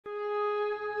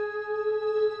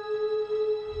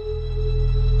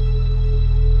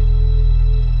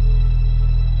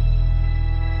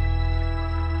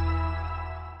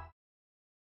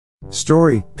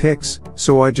Story, pics.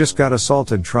 So I just got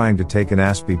assaulted trying to take an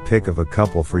aspy pic of a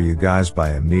couple for you guys by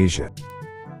Amnesia.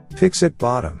 Pics at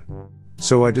bottom.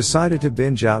 So I decided to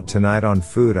binge out tonight on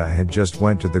food. I had just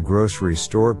went to the grocery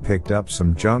store, picked up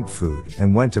some junk food,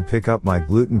 and went to pick up my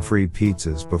gluten-free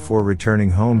pizzas before returning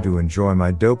home to enjoy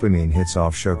my dopamine hits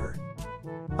off sugar.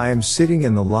 I am sitting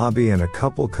in the lobby and a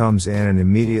couple comes in and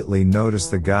immediately notice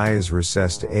the guy is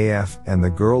recessed AF and the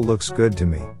girl looks good to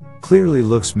me. Clearly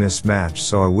looks mismatched,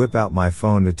 so I whip out my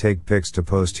phone to take pics to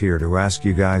post here to ask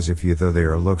you guys if you though they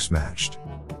are looks matched.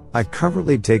 I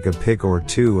covertly take a pic or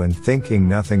two and thinking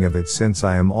nothing of it since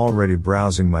I am already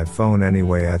browsing my phone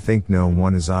anyway. I think no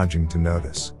one is odging to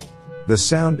notice. The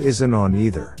sound isn't on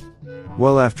either.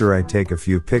 Well, after I take a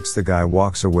few pics, the guy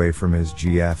walks away from his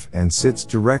GF and sits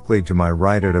directly to my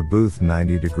right at a booth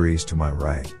 90 degrees to my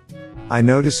right. I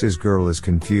notice his girl is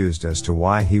confused as to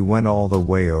why he went all the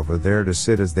way over there to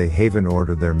sit as they haven't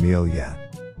ordered their meal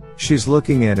yet. She's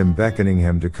looking at him, beckoning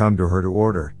him to come to her to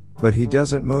order, but he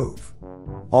doesn't move.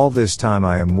 All this time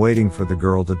I am waiting for the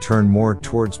girl to turn more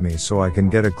towards me so I can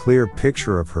get a clear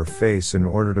picture of her face in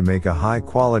order to make a high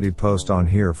quality post on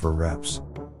here for reps.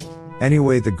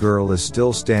 Anyway, the girl is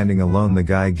still standing alone. The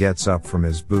guy gets up from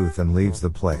his booth and leaves the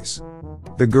place.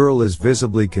 The girl is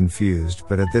visibly confused,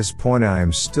 but at this point I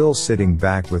am still sitting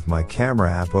back with my camera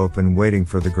app open waiting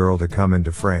for the girl to come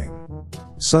into frame.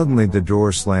 Suddenly the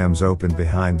door slams open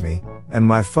behind me, and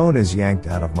my phone is yanked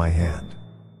out of my hand.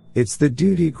 It's the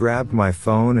dude. He grabbed my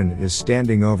phone and is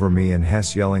standing over me and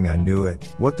Hess yelling, "I knew it.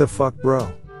 What the fuck,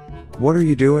 bro? What are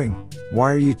you doing?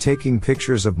 Why are you taking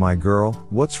pictures of my girl?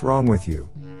 What's wrong with you?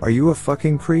 Are you a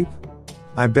fucking creep?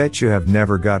 I bet you have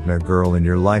never gotten a girl in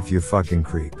your life, you fucking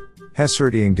creep." Hess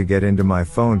hurrying to get into my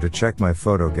phone to check my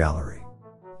photo gallery.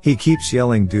 He keeps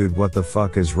yelling, "Dude, what the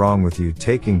fuck is wrong with you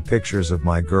taking pictures of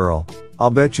my girl? I'll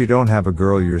bet you don't have a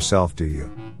girl yourself, do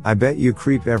you? I bet you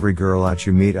creep every girl out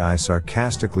you meet." I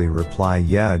sarcastically reply,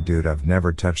 "Yeah, dude, I've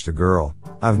never touched a girl.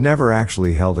 I've never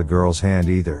actually held a girl's hand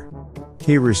either."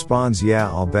 He responds, "Yeah,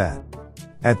 I'll bet."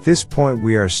 At this point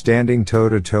we are standing toe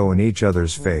to toe in each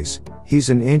other's face. He's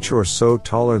an inch or so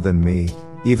taller than me,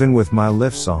 even with my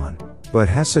lifts on, but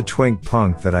has a twink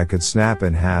punk that I could snap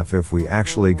in half if we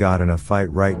actually got in a fight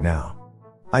right now.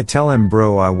 I tell him,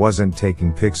 "Bro, I wasn't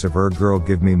taking pics of her girl,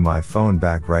 give me my phone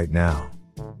back right now."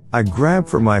 I grab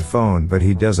for my phone, but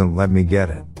he doesn't let me get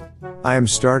it. I am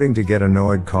starting to get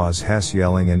annoyed cause Hess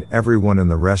yelling and everyone in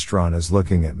the restaurant is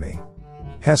looking at me.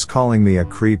 Hess calling me a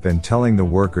creep and telling the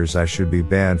workers I should be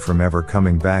banned from ever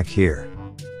coming back here.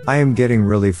 I am getting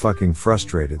really fucking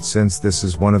frustrated since this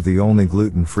is one of the only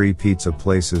gluten-free pizza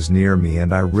places near me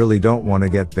and I really don't want to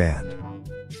get banned.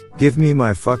 "Give me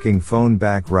my fucking phone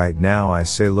back right now," I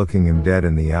say, looking him dead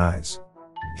in the eyes.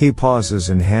 He pauses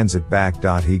and hands it back.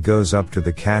 He goes up to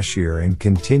the cashier and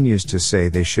continues to say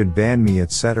they should ban me,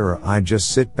 etc. I just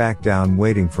sit back down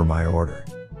waiting for my order.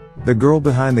 The girl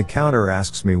behind the counter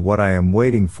asks me what I am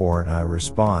waiting for and I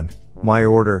respond, "My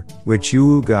order, which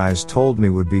you guys told me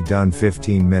would be done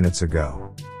 15 minutes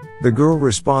ago." The girl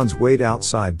responds, "Wait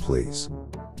outside please."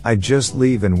 I just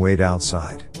leave and wait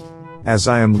outside. As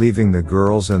I am leaving, the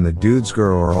girls and the dude's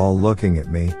girl are all looking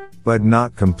at me, but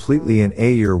not completely in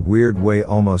a weird way,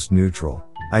 almost neutral.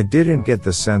 I didn't get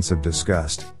the sense of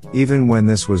disgust. Even when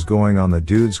this was going on, the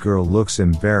dude's girl looks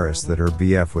embarrassed that her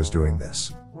BF was doing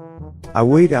this. I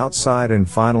wait outside and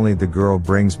finally the girl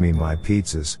brings me my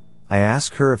pizzas. I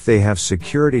ask her if they have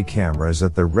security cameras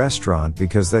at the restaurant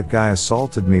because that guy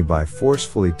assaulted me by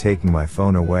forcefully taking my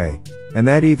phone away, and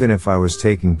that even if I was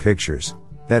taking pictures,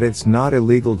 that it's not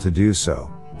illegal to do so.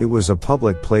 It was a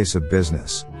public place of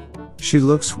business. She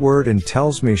looks worried and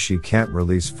tells me she can't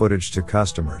release footage to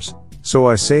customers. So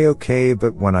I say okay,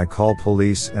 but when I call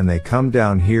police and they come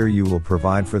down here, you will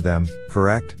provide for them,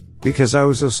 correct? Because I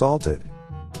was assaulted.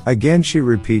 Again she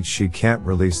repeats she can't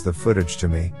release the footage to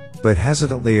me, but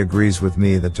hesitantly agrees with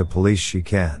me that to police she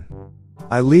can.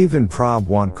 I leave and prob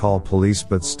won't call police,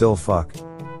 but still fuck.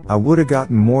 I would've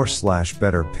gotten more /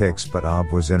 better pics, but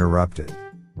Ob was interrupted.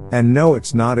 And no,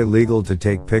 it's not illegal to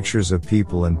take pictures of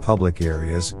people in public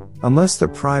areas, unless the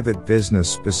private business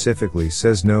specifically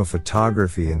says no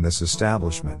photography in this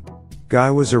establishment. Guy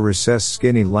was a recessed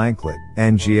skinny lanklet,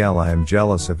 NGL. I am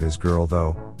jealous of his girl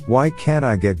though. Why can't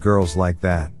I get girls like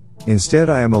that?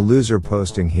 Instead I am a loser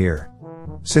posting here.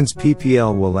 Since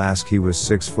PPL will ask, he was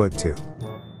 6'2".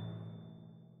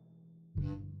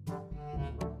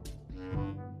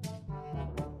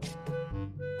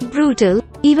 Brutal.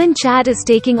 Even Chad is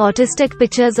taking autistic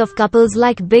pictures of couples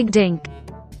like Big Dink.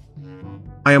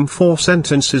 I am 4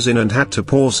 sentences in and had to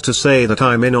pause to say that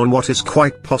I'm in on what is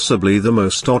quite possibly the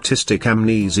most autistic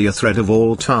amnesia thread of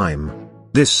all time.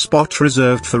 This spot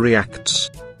reserved for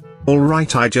reacts.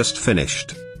 Alright, I just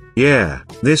finished. Yeah,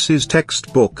 this is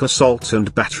textbook assault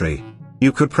and battery.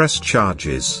 You could press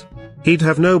charges. He'd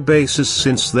have no basis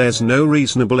since there's no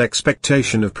reasonable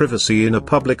expectation of privacy in a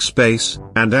public space,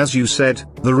 and as you said,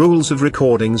 the rules of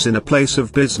recordings in a place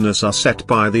of business are set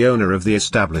by the owner of the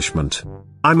establishment.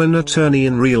 I'm an attorney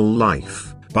in real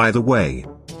life, by the way.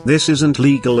 This isn't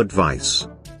legal advice.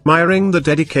 Admiring the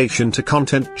dedication to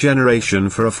content generation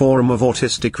for a forum of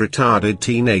autistic retarded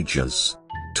teenagers.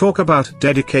 Talk about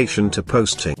dedication to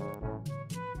posting.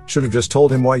 Should have just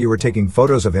told him why you were taking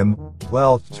photos of him.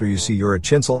 Well, so you see you're a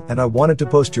chinsel, and I wanted to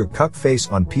post your cuck face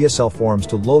on PSL forums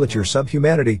to lol at your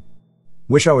subhumanity.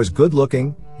 Wish I was good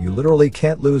looking. You literally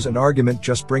can't lose an argument,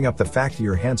 just bring up the fact that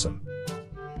you're handsome.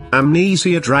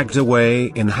 Amnesia dragged away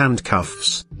in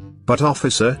handcuffs. But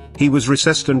officer, he was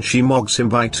recessed and she mogs him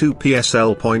by 2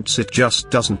 PSL points. It just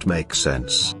doesn't make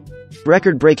sense.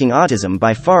 Record-breaking autism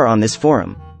by far on this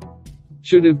forum.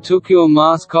 Should have took your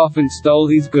mask off and stole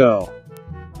his girl.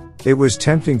 It was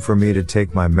tempting for me to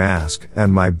take my mask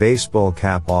and my baseball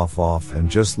cap off and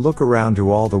just look around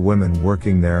to all the women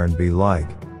working there and be like,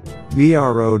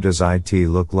 bro, does it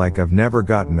look like I've never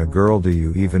gotten a girl? Do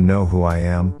you even know who I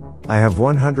am? I have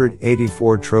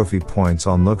 184 trophy points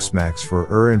on Looksmax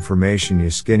for information,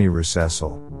 you skinny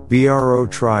recessal. Bro,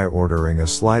 try ordering a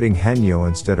sliding henyo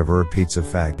instead of pizza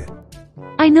faggot.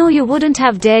 I know you wouldn't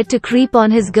have dared to creep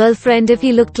on his girlfriend if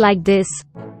he looked like this.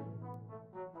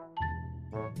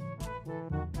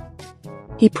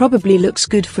 He probably looks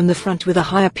good from the front with a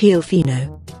high appeal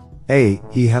pheno. Hey,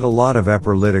 he had a lot of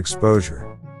upper lid exposure.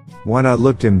 When I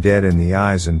looked him dead in the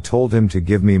eyes and told him to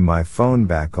give me my phone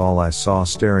back, all I saw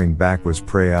staring back was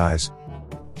prey eyes.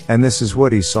 And this is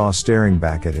what he saw staring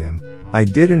back at him. I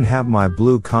didn't have my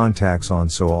blue contacts on,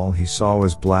 so all he saw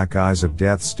was black eyes of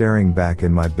death staring back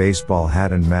in my baseball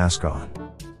hat and mask on.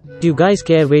 You guys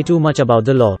care way too much about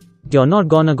the law. You're not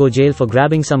gonna go jail for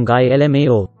grabbing some guy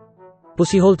LMAO.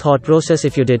 Pussyhole thought process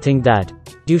if you did think that.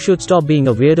 You should stop being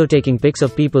a weirdo taking pics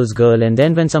of people's girl, and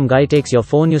then when some guy takes your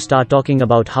phone you start talking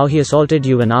about how he assaulted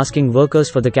you and asking workers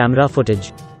for the camera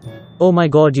footage. Oh my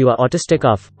god, you are autistic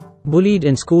bullied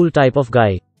in school type of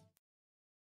guy.